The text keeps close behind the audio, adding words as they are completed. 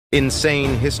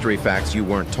Insane history facts you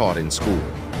weren't taught in school.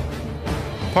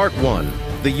 Part 1.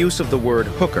 The use of the word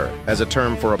hooker as a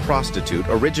term for a prostitute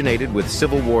originated with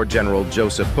Civil War General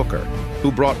Joseph Hooker, who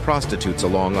brought prostitutes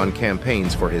along on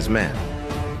campaigns for his men.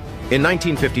 In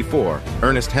 1954,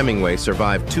 Ernest Hemingway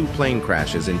survived 2 plane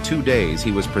crashes. In 2 days,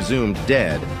 he was presumed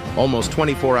dead almost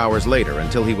 24 hours later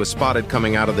until he was spotted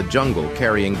coming out of the jungle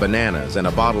carrying bananas and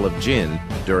a bottle of gin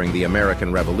during the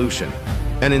American Revolution.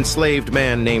 An enslaved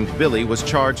man named Billy was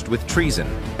charged with treason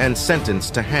and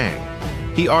sentenced to hang.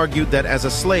 He argued that as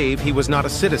a slave he was not a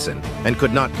citizen and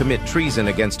could not commit treason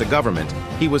against a government.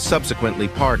 He was subsequently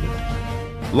pardoned.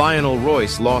 Lionel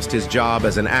Royce lost his job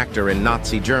as an actor in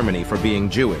Nazi Germany for being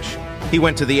Jewish. He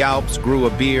went to the Alps, grew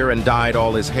a beard, and dyed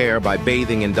all his hair by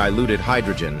bathing in diluted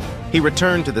hydrogen. He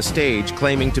returned to the stage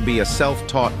claiming to be a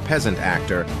self-taught peasant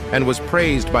actor and was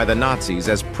praised by the Nazis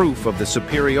as proof of the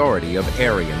superiority of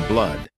Aryan blood.